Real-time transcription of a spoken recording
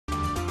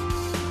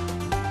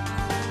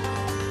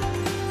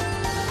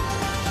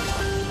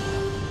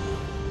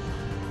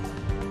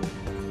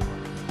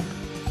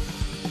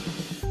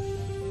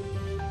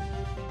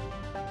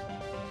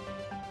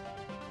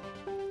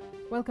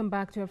Welcome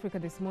back to Africa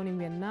This Morning.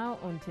 We are now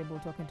on Table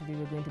Talk, and today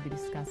we're going to be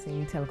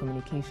discussing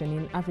telecommunication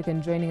in Africa.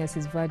 And joining us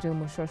is Virgil,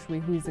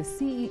 Musvosvi, who is the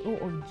CEO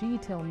of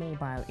GTeL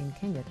Mobile in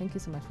Kenya. Thank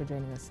you so much for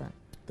joining us, sir.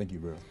 Thank you,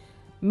 bro.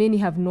 Many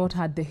have not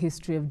had the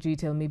history of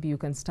GTeL. Maybe you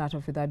can start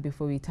off with that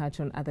before we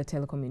touch on other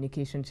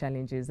telecommunication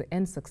challenges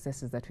and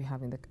successes that we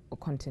have in the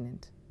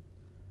continent.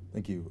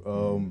 Thank you.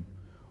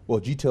 Well,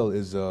 GTeL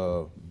is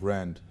a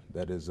brand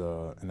that is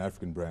an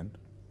African brand.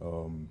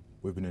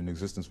 We've been in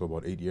existence for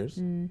about 8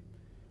 years.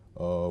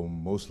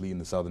 Mostly in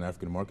the Southern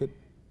African market.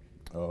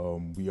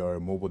 We are a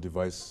mobile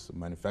device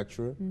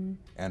manufacturer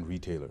and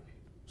retailer.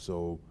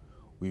 So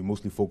we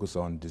mostly focus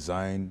on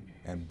design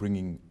and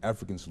bringing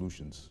African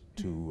solutions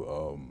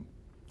to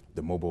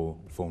the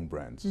mobile phone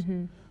brands.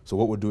 So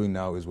what we're doing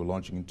now is we're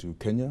launching into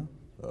Kenya,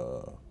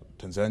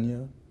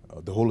 Tanzania,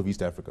 the whole of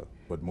East Africa,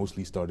 but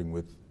mostly starting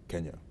with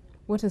Kenya.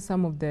 What are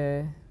some of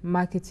the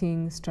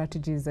marketing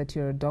strategies that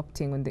you're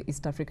adopting on the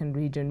East African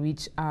region,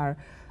 which are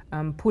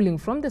pulling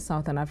from the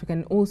Southern Africa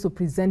and also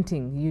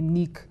presenting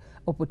unique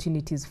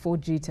opportunities for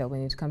GTeL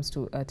when it comes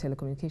to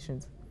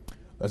telecommunications?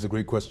 That's a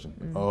great question.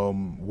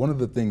 One of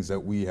the things that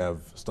we have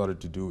started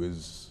to do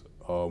is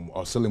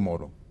our selling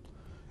model.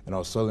 And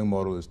our selling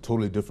model is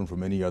totally different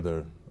from any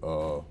other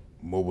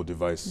mobile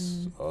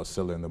device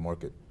seller in the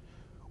market.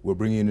 We're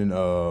bringing in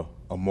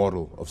a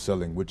model of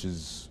selling, which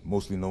is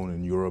mostly known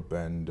in Europe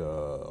and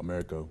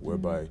America,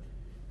 whereby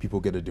people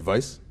get a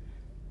device,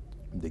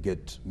 they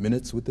get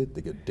minutes with it,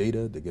 they get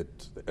data, they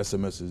get the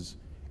SMSs,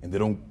 and they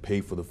don't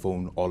pay for the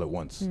phone all at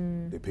once.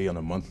 They pay on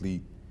a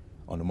monthly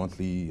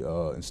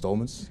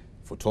installments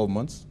for 12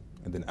 months,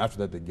 and then after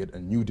that they get a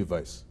new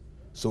device.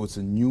 So it's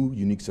a new,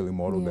 unique selling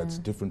model that's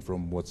different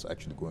from what's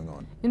actually going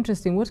on.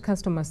 Interesting. What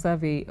customer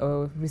survey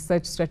or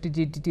research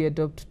strategy did you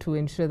adopt to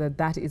ensure that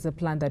that is a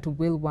plan that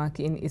will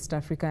work in East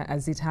Africa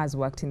as it has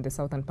worked in the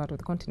southern part of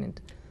the continent?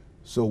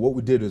 So what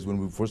we did is when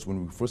we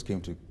first came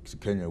to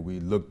Kenya, we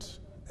looked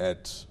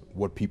at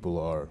what people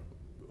are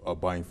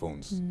buying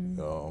phones,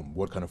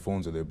 what kind of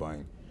phones are they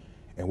buying.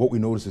 And what we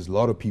noticed is a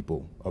lot of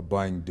people are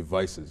buying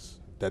devices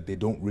that they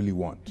don't really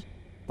want,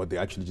 but they're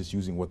actually just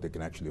using what they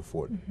can actually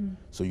afford.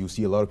 So you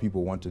see a lot of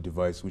people want a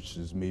device which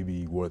is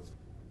maybe worth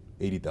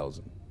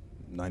 80,000,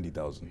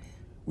 90,000,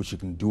 which you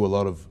can do a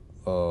lot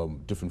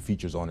of different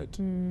features on it,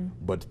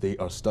 but they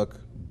are stuck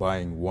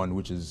buying one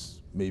which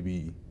is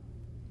maybe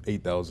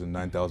 8,000,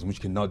 9,000,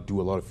 which cannot do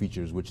a lot of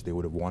features which they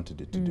would have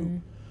wanted it to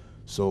do.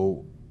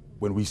 So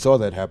when we saw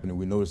that happening,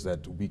 we noticed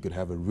that we could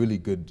have a really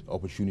good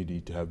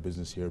opportunity to have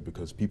business here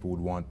because people would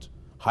want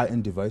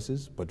high-end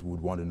devices, but would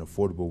want an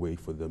affordable way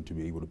for them to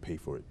be able to pay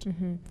for it.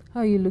 How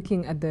are you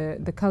looking at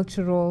the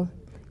cultural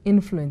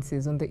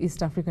influences on the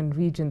East African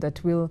region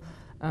that will,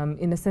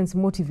 in a sense,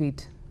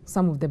 motivate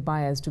some of the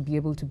buyers to be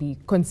able to be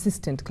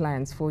consistent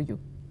clients for you?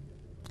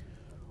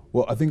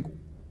 Well, I think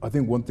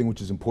one thing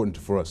which is important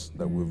for us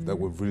that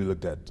we've really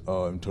looked at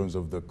in terms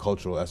of the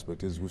cultural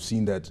aspect is we've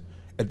seen that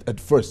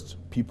at first,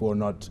 people are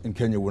not, in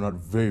Kenya, we're not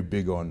very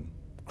big on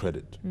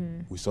credit.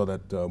 We saw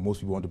that most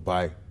people want to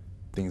buy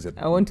things that...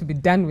 I want to be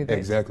done with it.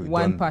 Exactly.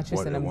 One purchase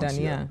and I'm done,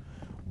 yeah.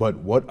 But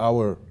what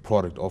our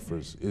product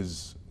offers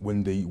is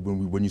when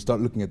you start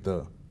looking at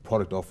the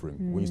product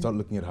offering, when you start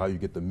looking at how you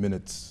get the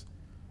minutes,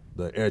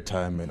 the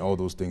airtime and all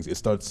those things, it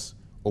starts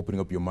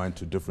opening up your mind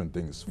to different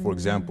things. For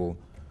example,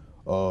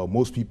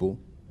 most people,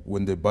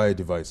 when they buy a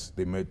device,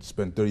 they might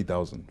spend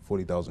 30,000,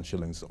 40,000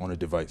 shillings on a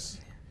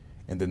device.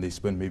 And then they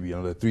spend maybe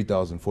another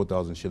 3,000,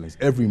 4,000 shillings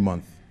every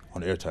month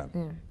on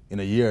airtime. In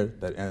a year,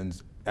 that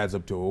adds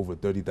up to over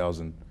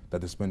 30,000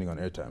 that they're spending on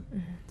airtime.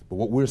 But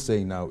what we're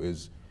saying now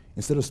is,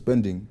 instead of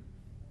spending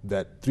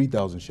that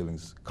 3,000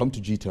 shillings, come to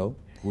GTeL,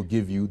 we'll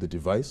give you the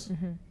device,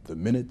 the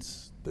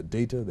minutes, the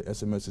data, the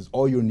SMSs,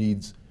 all your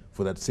needs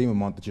for that same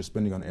amount that you're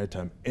spending on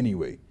airtime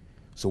anyway.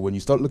 So when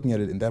you start looking at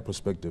it in that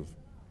perspective,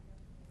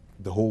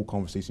 the whole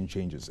conversation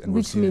changes, and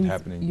we've seen it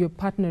happening. You're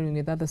partnering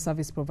with other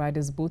service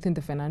providers, both in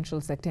the financial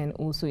sector and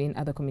also in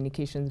other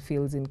communication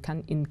fields in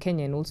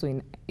Kenya and also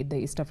in the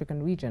East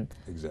African region.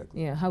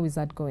 Exactly. Yeah, how is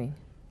that going?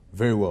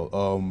 Very well.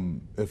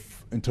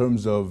 If in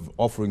terms of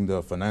offering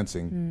the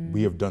financing,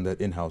 we have done that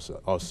in-house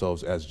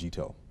ourselves as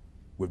GTeL.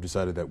 We've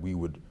decided that we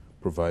would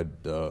provide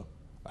the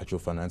actual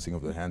financing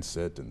of the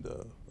handset and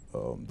the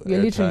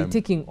You're literally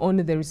taking on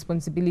the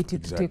responsibility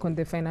to take on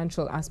the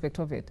financial aspect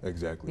of it.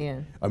 Exactly.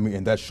 Yeah. I mean,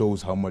 and that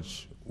shows how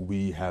much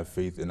we have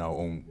faith in our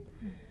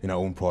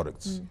own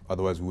products.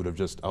 Otherwise, we would have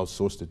just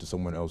outsourced it to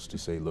someone else to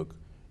say, look,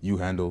 you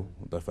handle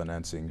the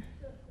financing.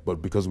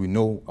 But because we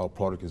know our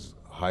product is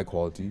high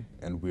quality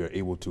and we are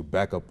able to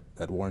back up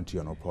that warranty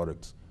on our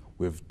products,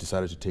 we've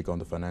decided to take on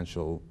the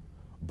financial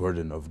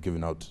burden of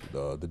giving out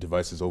the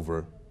devices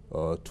over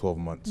 12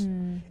 months.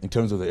 In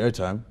terms of the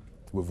airtime,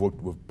 we've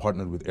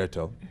partnered with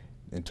Airtel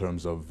in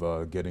terms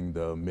of getting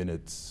the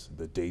minutes,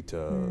 the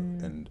data,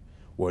 and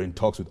we're in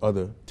talks with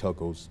other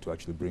telcos to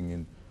actually bring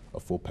in a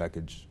full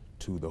package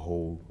to the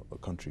whole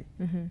country.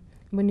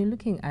 When you're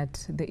looking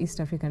at the East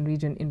African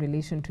region in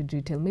relation to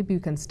GTeL, maybe you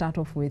can start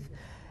off with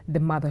the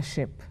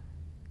mothership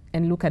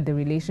and look at the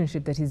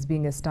relationship that is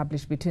being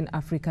established between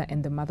Africa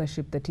and the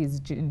mothership that is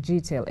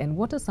GTeL? And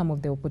what are some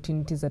of the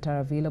opportunities that are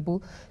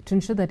available to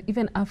ensure that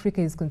even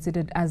Africa is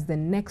considered as the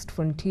next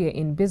frontier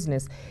in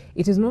business?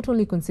 It is not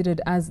only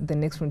considered as the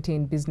next frontier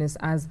in business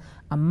as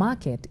a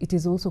market, it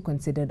is also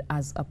considered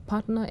as a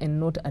partner and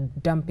not a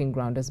dumping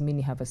ground, as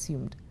many have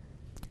assumed.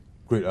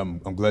 Great. I'm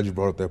glad you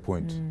brought up that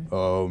point.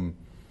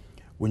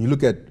 When you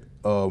look at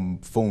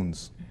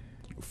phones,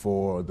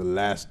 for the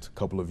last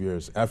couple of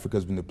years, Africa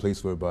has been the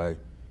place whereby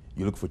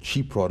you look for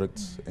cheap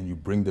products and you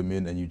bring them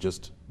in and you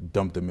just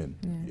dump them in,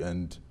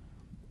 and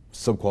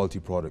sub-quality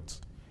products.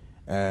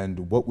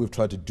 And what we've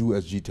tried to do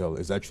as GTeL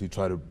is actually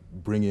try to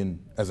bring in,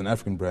 as an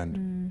African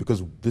brand,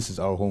 because this is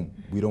our home,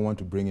 we don't want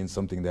to bring in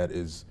something that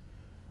is,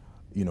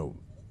 you know,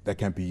 that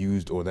can't be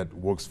used or that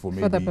works for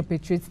maybe... Further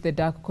perpetuates the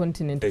dark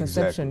continent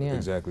perception, yeah.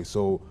 Exactly.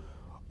 So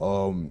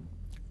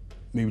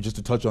maybe just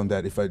to touch on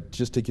that, if I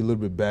just take you a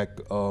little bit back,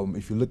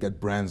 if you look at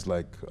brands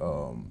like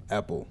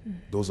Apple,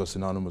 those are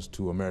synonymous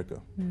to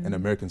America. And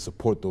Americans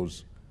support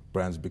those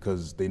brands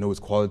because they know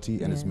it's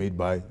quality and it's made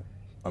by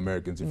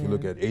Americans. If you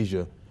look at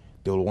Asia,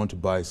 they'll want to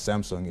buy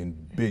Samsung in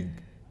big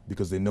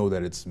because they know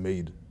that it's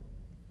made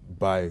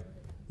by,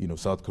 you know,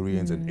 South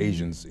Koreans and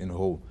Asians in a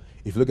whole.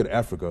 If you look at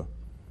Africa,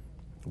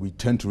 we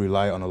tend to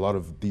rely on a lot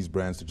of these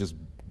brands to just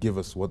give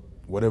us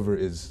whatever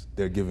is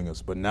they're giving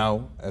us. But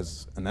now,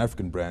 as an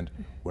African brand,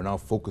 we're now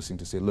focusing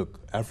to say,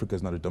 look, Africa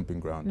is not a dumping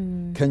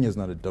ground. Kenya is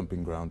not a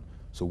dumping ground.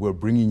 So we're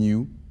bringing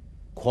you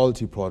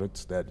quality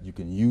products that you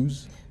can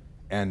use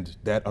and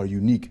that are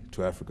unique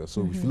to Africa.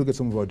 So if you look at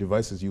some of our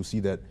devices, you'll see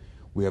that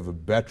we have a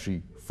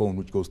battery phone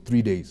which goes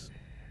 3 days.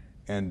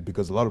 And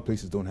because a lot of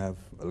places don't have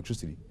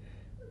electricity.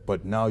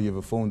 But now you have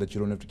a phone that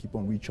you don't have to keep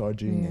on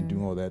recharging and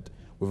doing all that.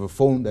 We have a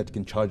phone that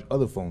can charge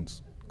other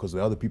phones, because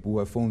there are other people who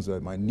have phones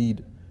that might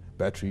need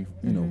battery,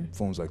 you know,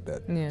 phones like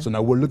that. So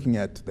now we're looking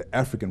at the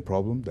African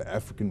problem,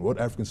 what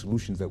African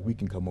solutions that we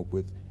can come up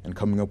with, and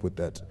coming up with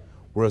that.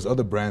 Whereas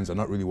other brands are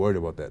not really worried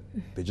about that.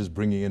 They're just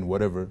bringing in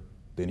whatever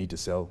they need to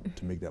sell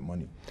to make that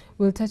money.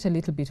 We'll touch a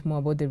little bit more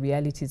about the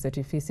realities that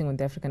we're facing on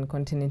the African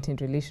continent in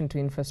relation to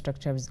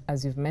infrastructure,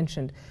 as you've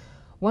mentioned.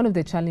 One of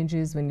the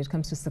challenges when it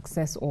comes to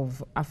success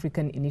of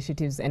African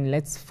initiatives, and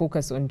let's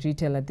focus on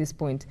GTeL at this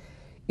point,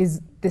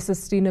 is the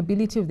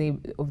sustainability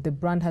of the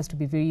brand has to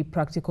be very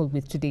practical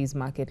with today's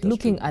market. That's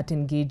looking true. At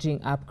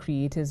engaging app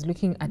creators,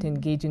 looking at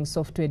engaging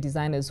software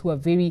designers who are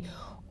very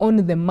on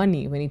the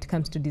money when it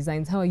comes to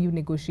designs. How are you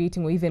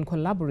negotiating or even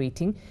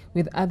collaborating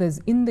with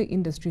others in the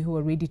industry who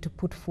are ready to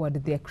put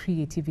forward their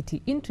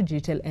creativity into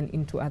GTeL and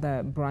into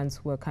other brands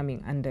who are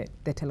coming under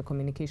the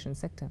telecommunication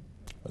sector?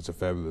 That's a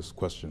fabulous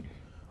question.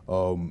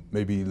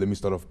 Maybe let me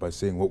start off by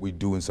saying what we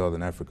do in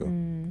Southern Africa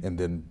and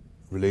then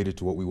related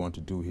to what we want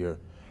to do here.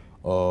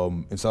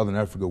 In Southern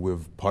Africa,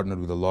 we've partnered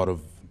with a lot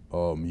of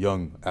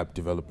young app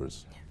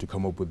developers to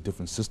come up with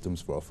different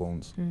systems for our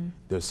phones.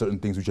 There are certain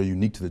things which are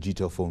unique to the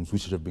GTeL phones,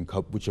 which have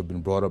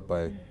been brought up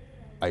by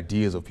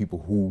ideas of people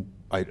who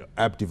are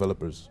app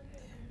developers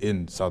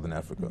in Southern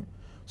Africa.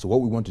 So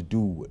what we want to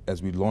do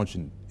as we launch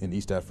in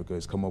East Africa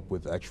is come up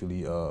with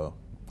actually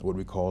what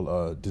we call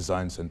a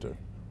design center,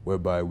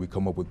 whereby we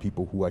come up with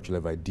people who actually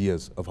have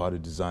ideas of how to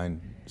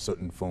design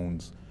certain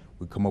phones.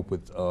 We come up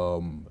with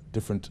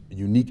different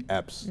unique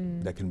apps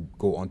that can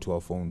go onto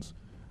our phones.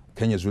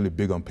 Kenya is really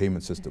big on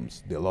payment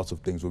systems. There are lots of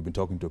things. We've been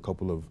talking to a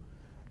couple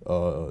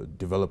of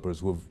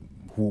developers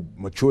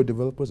mature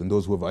developers and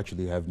those who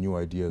actually have new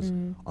ideas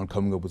on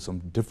coming up with some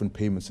different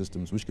payment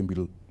systems which can be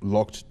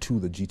locked to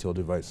the GTeL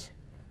device.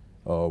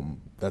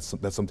 That's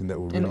something that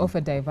we're really... And offer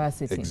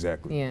diversity.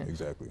 Exactly,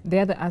 exactly. The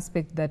other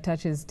aspect that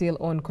touches still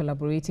on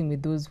collaborating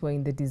with those who are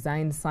in the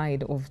design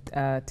side of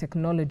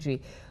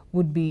technology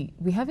would be,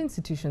 we have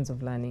institutions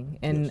of learning,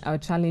 and our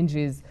challenge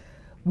is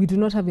we do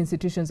not have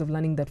institutions of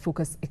learning that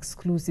focus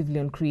exclusively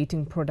on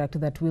creating product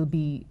that will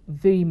be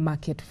very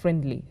market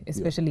friendly,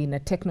 especially in a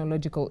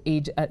technological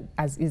age,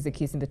 as is the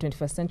case in the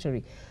 21st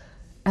century.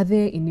 Are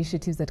there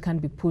initiatives that can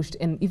be pushed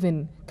and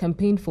even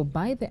campaigned for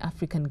by the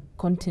African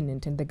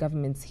continent and the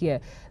governments here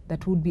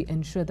that would be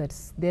ensure that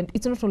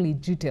it's not only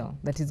GTeL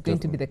that is going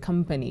to be the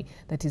company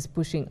that is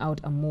pushing out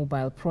a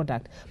mobile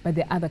product, but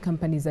the other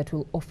companies that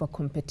will offer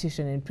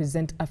competition and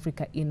present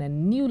Africa in a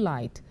new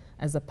light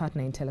as a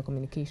partner in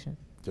telecommunication?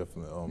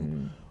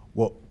 Definitely.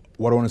 Well,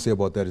 what I want to say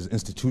about that is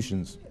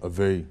institutions are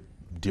very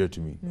dear to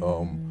me.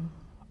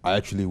 I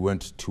actually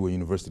went to a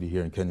university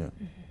here in Kenya,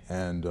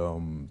 and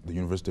the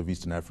University of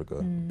Eastern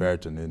Africa,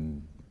 Barton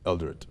in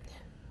Eldoret.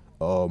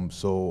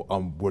 So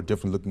we're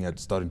definitely looking at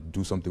starting to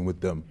do something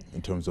with them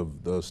in terms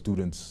of the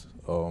students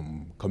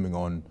coming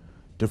on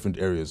different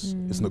areas.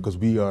 It's not because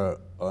we are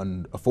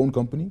a phone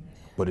company,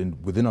 but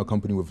within our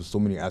company we have so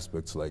many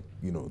aspects, like,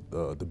 you know,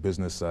 the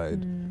business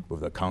side,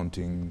 with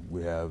accounting,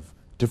 we have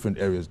different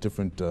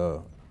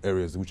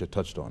areas which are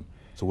touched on.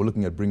 So we're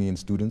looking at bringing in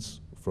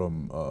students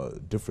from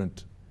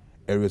different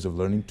areas of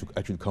learning to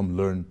actually come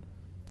learn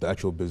the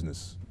actual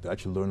business, to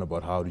actually learn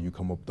about how do you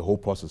come up, the whole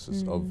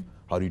processes of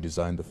how do you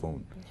design the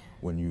phone.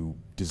 When you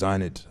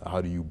design it,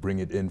 how do you bring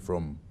it in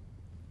from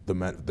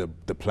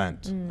the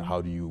plant.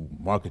 How do you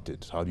market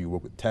it? How do you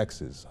work with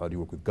taxes? How do you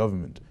work with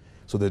government?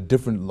 So there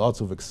are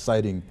lots of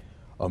exciting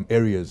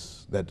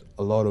areas that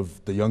a lot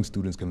of the young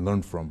students can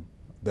learn from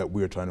that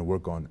we're trying to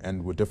work on,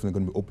 and we're definitely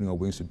going to be opening our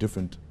wings to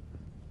different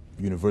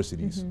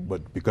universities.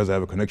 But because I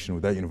have a connection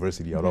with that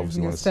university, I'd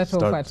obviously want to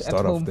start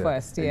at home there.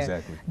 first. Yeah.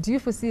 Exactly. Do you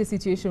foresee a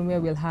situation where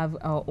we'll have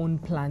our own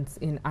plants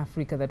in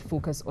Africa that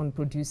focus on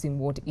producing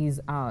what is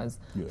ours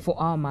for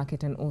our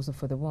market and also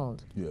for the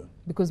world? Yeah.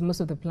 Because most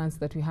of the plants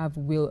that we have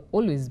will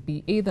always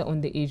be either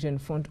on the Asian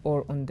front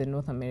or on the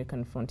North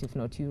American front, if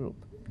not Europe.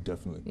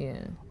 Definitely.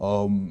 Yeah.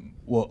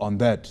 Well, on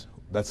that's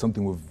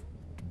something we've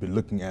been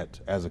looking at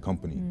as a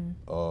company.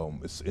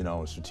 It's in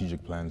our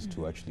strategic plans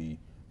to actually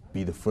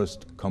be the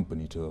first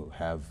company to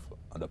have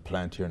a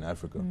plant here in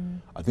Africa.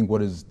 I think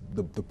what is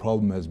the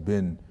problem has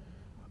been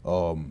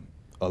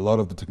a lot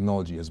of the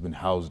technology has been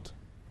housed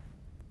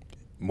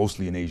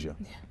mostly in Asia.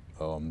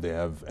 And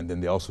then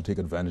they also take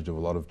advantage of a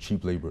lot of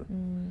cheap labor,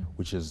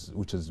 which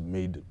has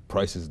made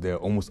prices there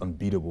almost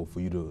unbeatable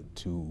for you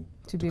to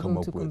be come able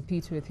up to with.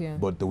 compete with. Yeah.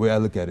 But the way I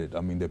look at it,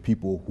 I mean, there are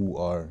people who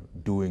are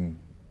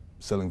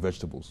selling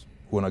vegetables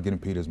who are not getting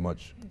paid as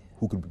much,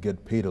 who could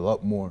get paid a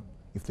lot more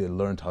if they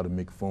learned how to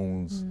make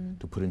phones,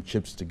 to put in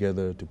chips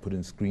together, to put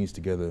in screens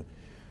together.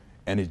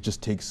 And it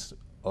just takes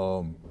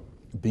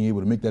being able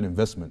to make that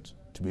investment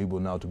to be able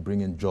now to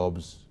bring in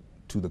jobs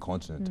to the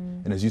continent.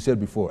 And as you said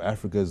before,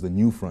 Africa is the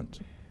new front.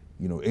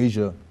 You know,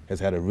 Asia has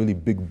had a really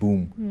big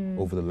boom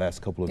over the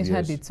last couple of years. It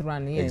had its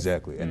run, yes.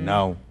 Exactly. And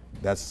now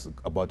that's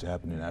about to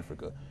happen in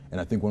Africa. And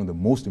I think one of the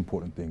most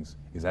important things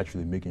is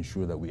actually making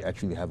sure that we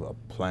actually have a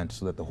plant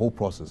so that the whole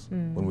process,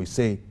 when we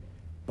say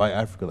buy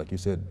Africa, like you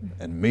said,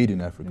 and made in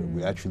Africa,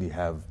 we actually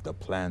have the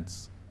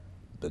plants,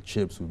 the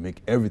chips, we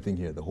make everything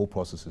here, the whole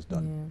process is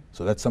done.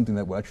 So that's something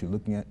that we're actually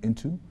looking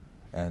into,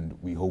 and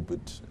we hope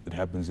it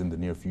happens in the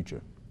near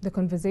future. The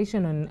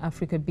conversation on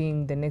Africa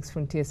being the next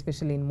frontier,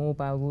 especially in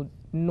mobile, would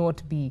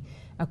not be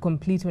a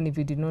complete one if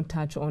we did not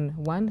touch on,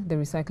 one, the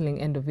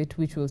recycling end of it,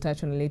 which we'll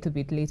touch on a little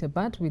bit later,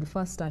 but we'll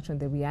first touch on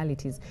the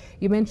realities.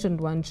 You mentioned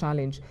one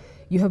challenge.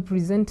 You have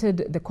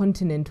presented the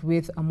continent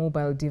with a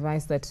mobile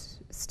device that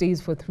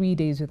stays for 3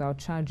 days without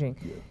charging.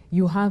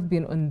 You have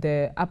been on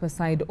the upper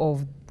side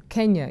of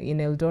Kenya in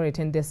Eldoret,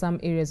 and there's some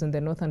areas on the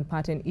northern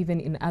part and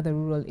even in other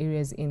rural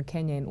areas in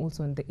Kenya and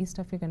also in the East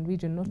African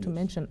region, not to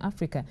mention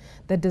Africa,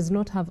 that does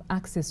not have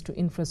access to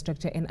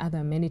infrastructure and other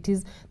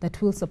amenities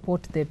that will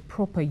support the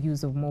proper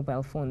use of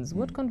mobile phones.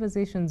 What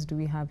conversations do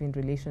we have in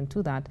relation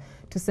to that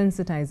to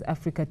sensitize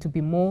Africa to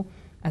be more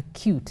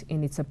acute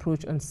in its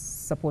approach on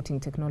supporting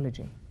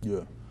technology? Yeah.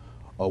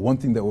 One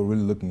thing that we're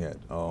really looking at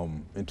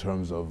in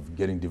terms of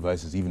getting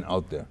devices even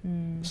out there,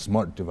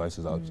 smart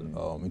devices out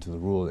into the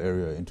rural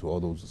area, into all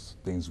those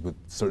things with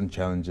certain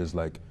challenges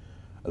like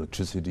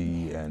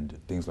electricity and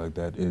things like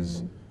that,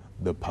 is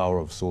the power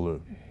of solar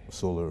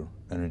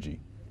energy,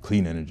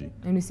 clean energy.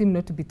 And we seem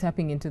not to be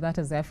tapping into that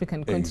as the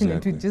African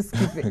continent. We just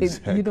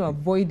keep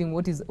avoiding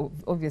what is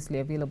obviously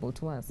available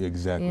to us.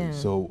 Exactly. Yeah.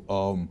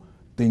 So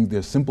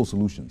there's simple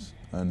solutions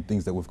and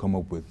things that we've come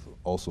up with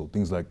also,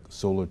 things like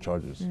solar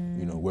chargers,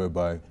 you know,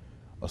 whereby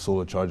a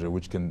solar charger,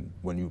 which can,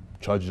 when you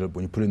charge it up,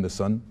 when you put it in the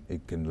sun,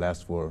 it can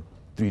last for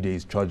 3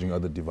 days charging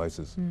other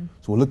devices.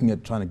 So we're looking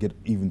at trying to get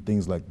even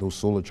things like those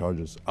solar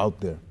chargers out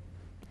there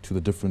to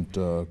the different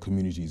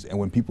communities. And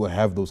when people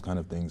have those kind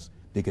of things,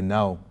 they can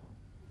now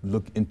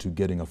look into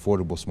getting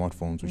affordable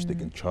smartphones, which they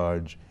can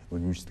charge,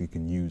 which they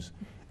can use.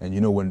 And you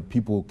know, when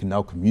people can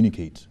now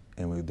communicate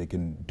and they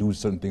can do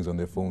certain things on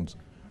their phones,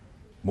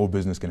 more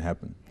business can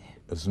happen.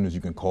 As soon as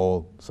you can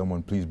call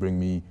someone, please bring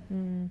me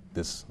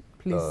this.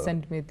 Please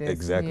send me this.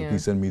 Exactly,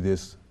 please send me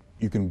this.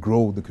 You can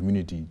grow the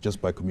community just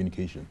by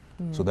communication.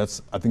 So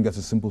I think that's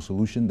a simple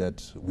solution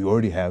that we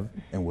already have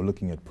and we're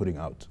looking at putting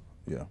out.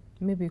 Yeah.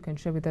 Maybe you can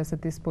share with us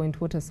at this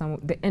point what are some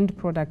the end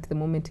product the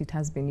moment it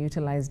has been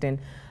utilized. And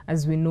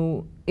as we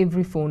know,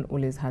 every phone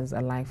always has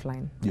a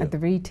lifeline. At the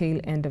very tail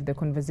end of the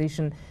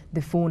conversation,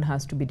 the phone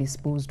has to be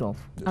disposed of.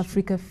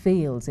 Africa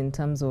fails in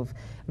terms of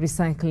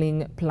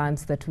recycling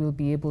plants that will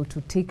be able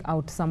to take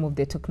out some of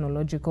the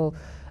technological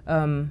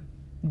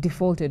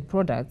defaulted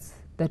products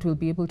that will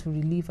be able to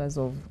relieve us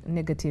of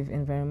negative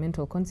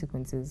environmental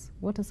consequences.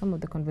 What are some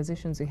of the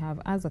conversations we have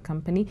as a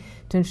company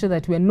to ensure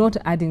that we're not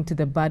adding to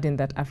the burden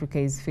that Africa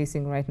is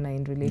facing right now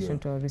in relation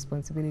to our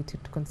responsibility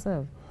to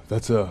conserve?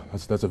 That's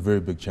a very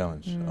big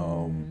challenge.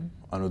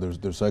 I know the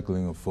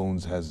recycling of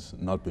phones has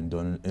not been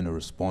done in a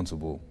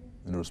responsible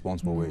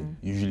way.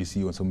 You usually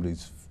see when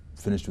somebody's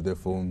finished with their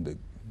phone,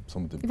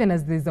 even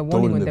as there's a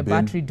warning on the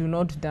battery, do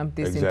not dump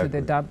this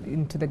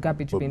into the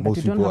garbage bin, but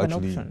you don't have an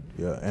option.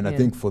 Yeah, and I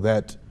think for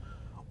that,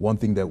 one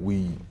thing that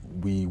we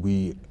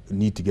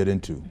need to get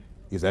into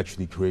is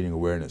actually creating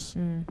awareness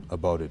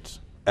about it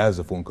as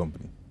a phone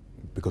company,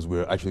 because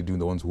we're actually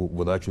the ones who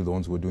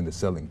are doing the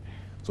selling.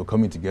 So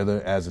coming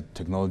together as a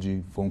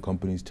technology, phone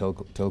companies,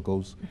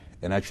 telcos,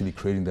 and actually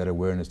creating that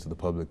awareness to the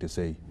public to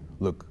say,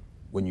 look,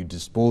 when you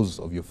dispose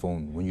of your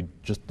phone, when you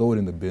just throw it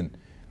in the bin,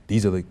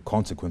 these are the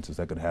consequences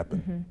that could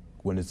happen.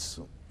 When it's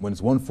when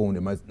it's one phone,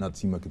 it might not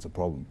seem like it's a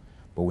problem.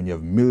 But when you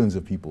have millions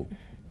of people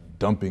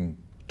dumping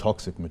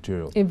toxic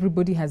material.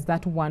 Everybody has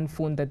that one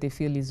phone that they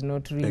feel is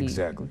not really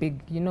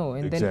big, you know,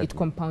 and then it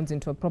compounds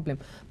into a problem.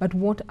 But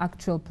what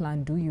actual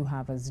plan do you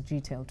have as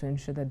GTeL to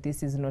ensure that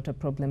this is not a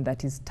problem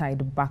that is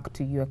tied back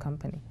to your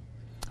company?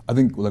 I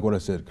think, like what I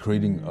said,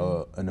 creating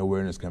an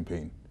awareness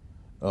campaign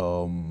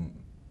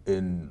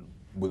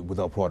with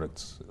our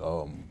products.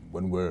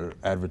 When we're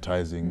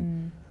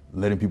advertising,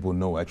 letting people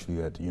know actually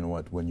that, you know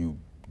what, when you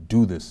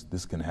do this,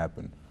 this can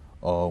happen.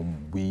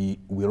 We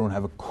don't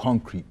have a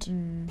concrete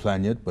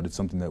plan yet, but it's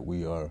something that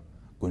we are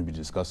going to be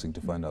discussing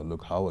to find out,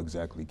 look, how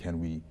exactly can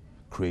we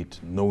create,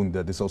 knowing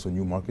that this is also a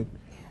new market,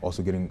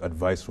 also getting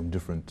advice from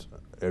different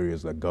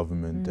areas like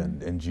government and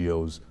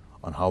NGOs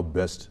on how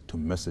best to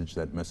message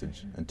that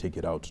message and take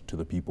it out to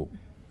the people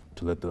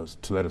to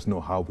let us know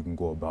how we can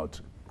go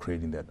about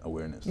creating that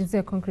awareness. Is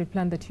there a concrete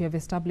plan that you have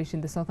established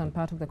in the southern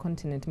part of the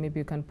continent? Maybe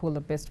you can pull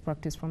the best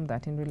practice from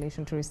that in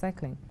relation to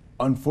recycling.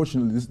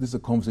 Unfortunately, this is a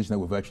conversation that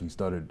we've actually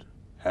started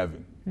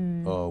having.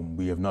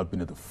 We have not been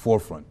at the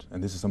forefront,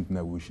 and this is something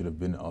that we should have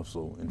been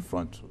also in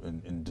front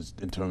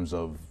in terms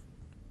of,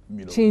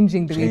 you know,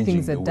 changing the way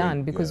things are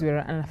done, because we're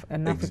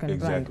an African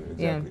brand.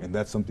 Exactly. And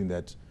that's something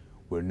that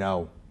we're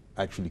now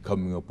actually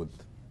coming up with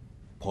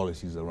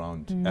policies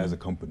around as a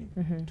company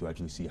to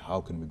actually see how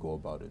can we go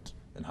about it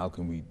and how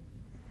can we,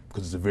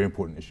 because it's a very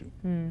important issue.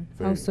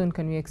 How soon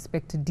can we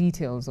expect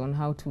details on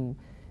how to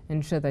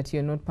ensure that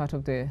you're not part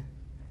of the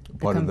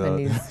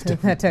companies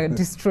that are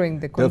destroying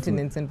the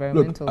continent's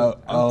environmental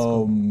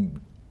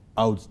outcome?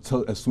 I would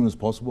tell as soon as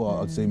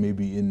possible. I'd say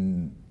maybe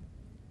in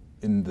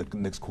the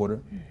next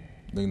quarter,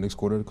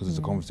 because it's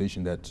a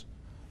conversation that,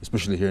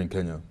 especially here in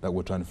Kenya, that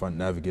we're trying to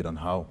navigate on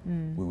how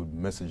we would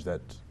message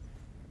that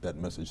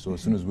message. So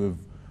as soon as we've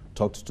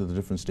talked to the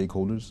different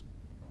stakeholders,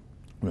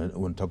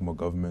 when talking about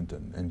government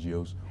and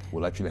NGOs,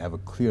 we'll actually have a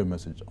clear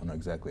message on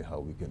exactly how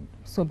we can.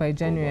 So by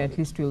January, at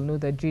least we'll know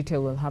that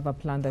GTeL will have a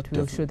plan that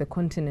will show the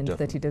continent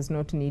that it does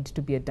not need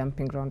to be a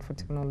dumping ground for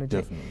technology.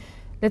 Definitely.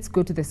 Let's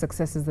go to the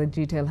successes that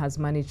GTeL has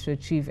managed to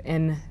achieve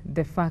and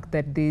the fact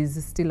that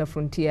there's still a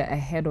frontier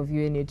ahead of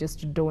you and you're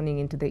just dawning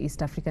into the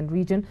East African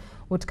region.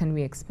 What can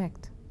we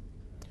expect?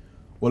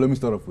 Well, let me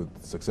start off with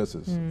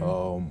successes.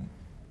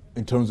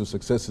 In terms of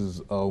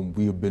successes,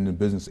 we have been in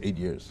business 8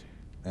 years.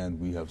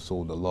 And we have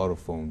sold a lot of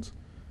phones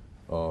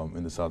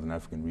in the Southern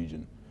African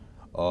region.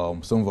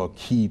 Some of our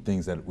key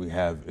things that we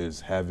have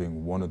is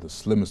having one of the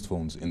slimmest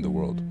phones in the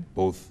world,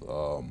 both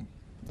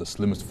the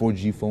slimmest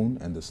 4G phone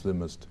and the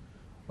slimmest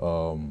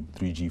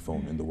 3G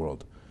phone in the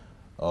world.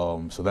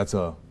 So that's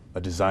a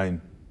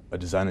design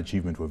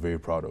achievement we're very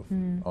proud of.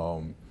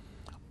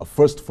 A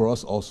first for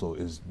us also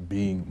is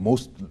being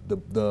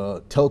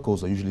the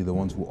telcos are usually the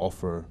ones who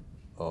offer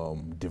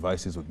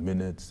devices with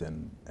minutes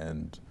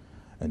and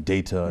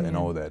data and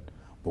all that,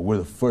 but we're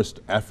the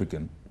first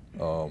African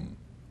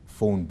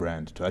phone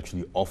brand to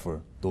actually offer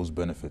those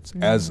benefits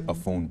as a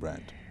phone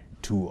brand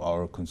to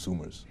our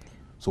consumers.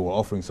 So we're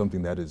offering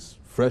something that is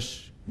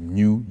fresh,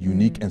 new,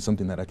 unique, and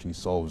something that actually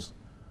solves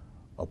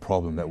a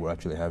problem that we're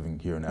actually having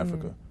here in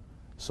Africa.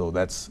 So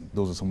those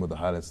are some of the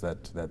highlights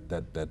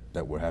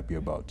that we're happy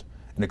about.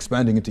 And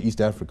expanding into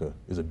East Africa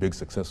is a big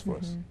success for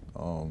us.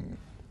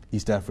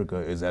 East Africa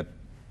is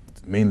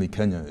mainly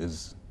Kenya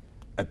is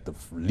at the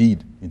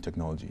lead in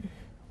technology.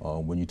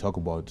 When you talk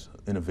about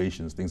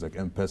innovations, things like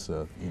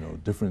M-Pesa,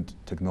 different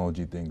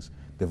technology things,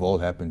 they've all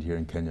happened here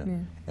in Kenya,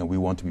 and we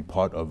want to be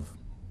part of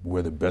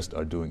where the best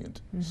are doing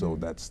it. So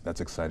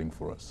that's exciting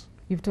for us.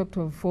 You've talked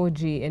of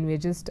 4G, and we're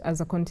just,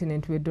 as a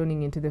continent, we're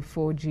dawning into the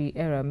 4G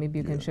era. Maybe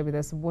you can share with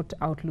us what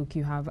outlook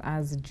you have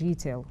as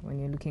GTeL when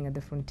you're looking at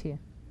the frontier.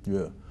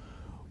 Yeah,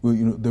 well,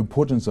 the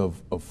importance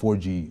of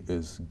 4G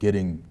is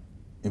getting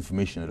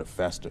information at a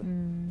faster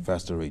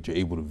rate. You're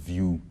able to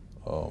view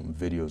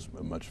videos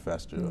much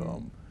faster.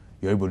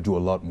 You're able to do a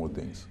lot more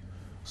things.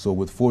 So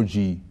with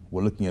 4G,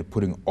 we're looking at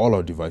putting all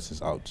our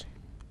devices out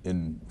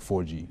in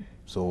 4G.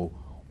 So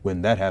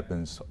when that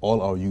happens,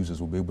 all our users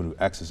will be able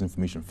to access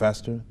information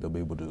faster. They'll be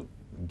able to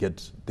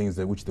get things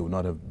which they would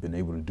not have been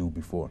able to do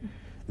before.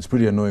 It's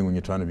pretty annoying when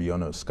you're trying to be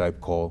on a Skype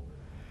call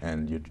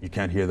and you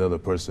can't hear the other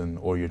person,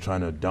 or you're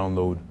trying to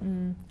download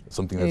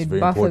something that's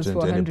very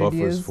important and it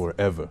buffers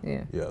forever.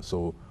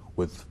 So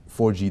with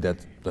 4G,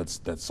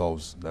 that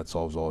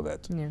solves all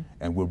that,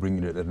 and we're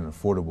bringing it at an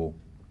affordable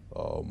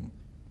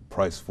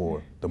price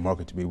for the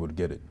market to be able to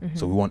get it.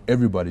 So we want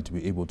everybody to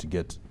be able to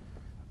get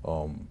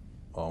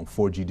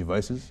 4G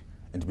devices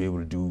and to be able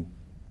to do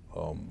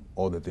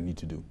all that they need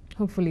to do.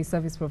 Hopefully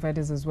service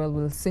providers as well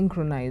will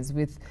synchronize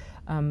with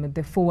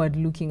the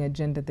forward-looking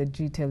agenda that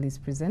GTeL is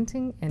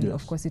presenting. And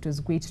of course, it was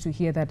great to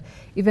hear that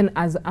even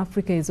as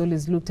Africa is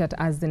always looked at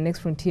as the next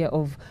frontier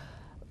of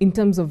in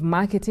terms of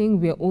marketing,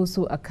 we are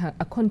also a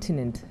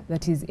continent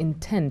that is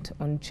intent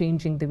on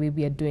changing the way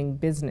we are doing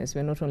business.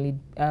 We're not only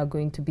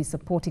going to be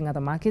supporting other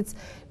markets,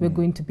 we're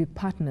going to be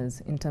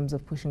partners in terms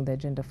of pushing the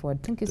agenda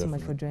forward. Thank you so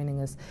much for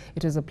joining us.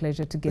 It was a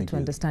pleasure to get to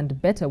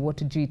understand better what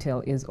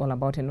GTeL is all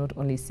about, and not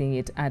only seeing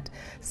it at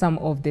some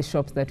of the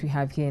shops that we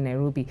have here in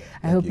Nairobi.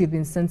 I hope you've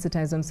been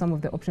sensitized on some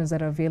of the options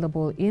that are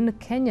available in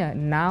Kenya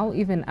now,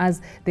 even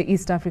as the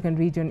East African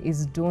region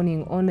is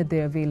dawning on the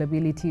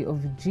availability of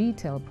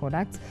GTeL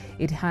products.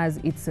 It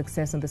has its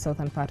success on the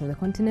southern part of the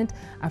continent.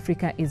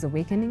 Africa is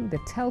awakening, the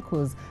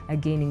telcos are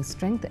gaining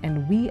strength,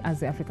 and we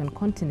as the African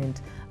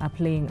continent are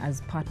playing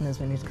as partners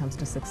when it comes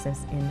to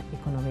success in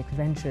economic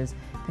ventures.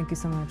 Thank you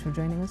so much for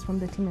joining us from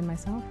the team and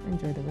myself.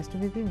 Enjoy the rest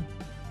of your viewing.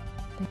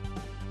 Thank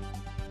you.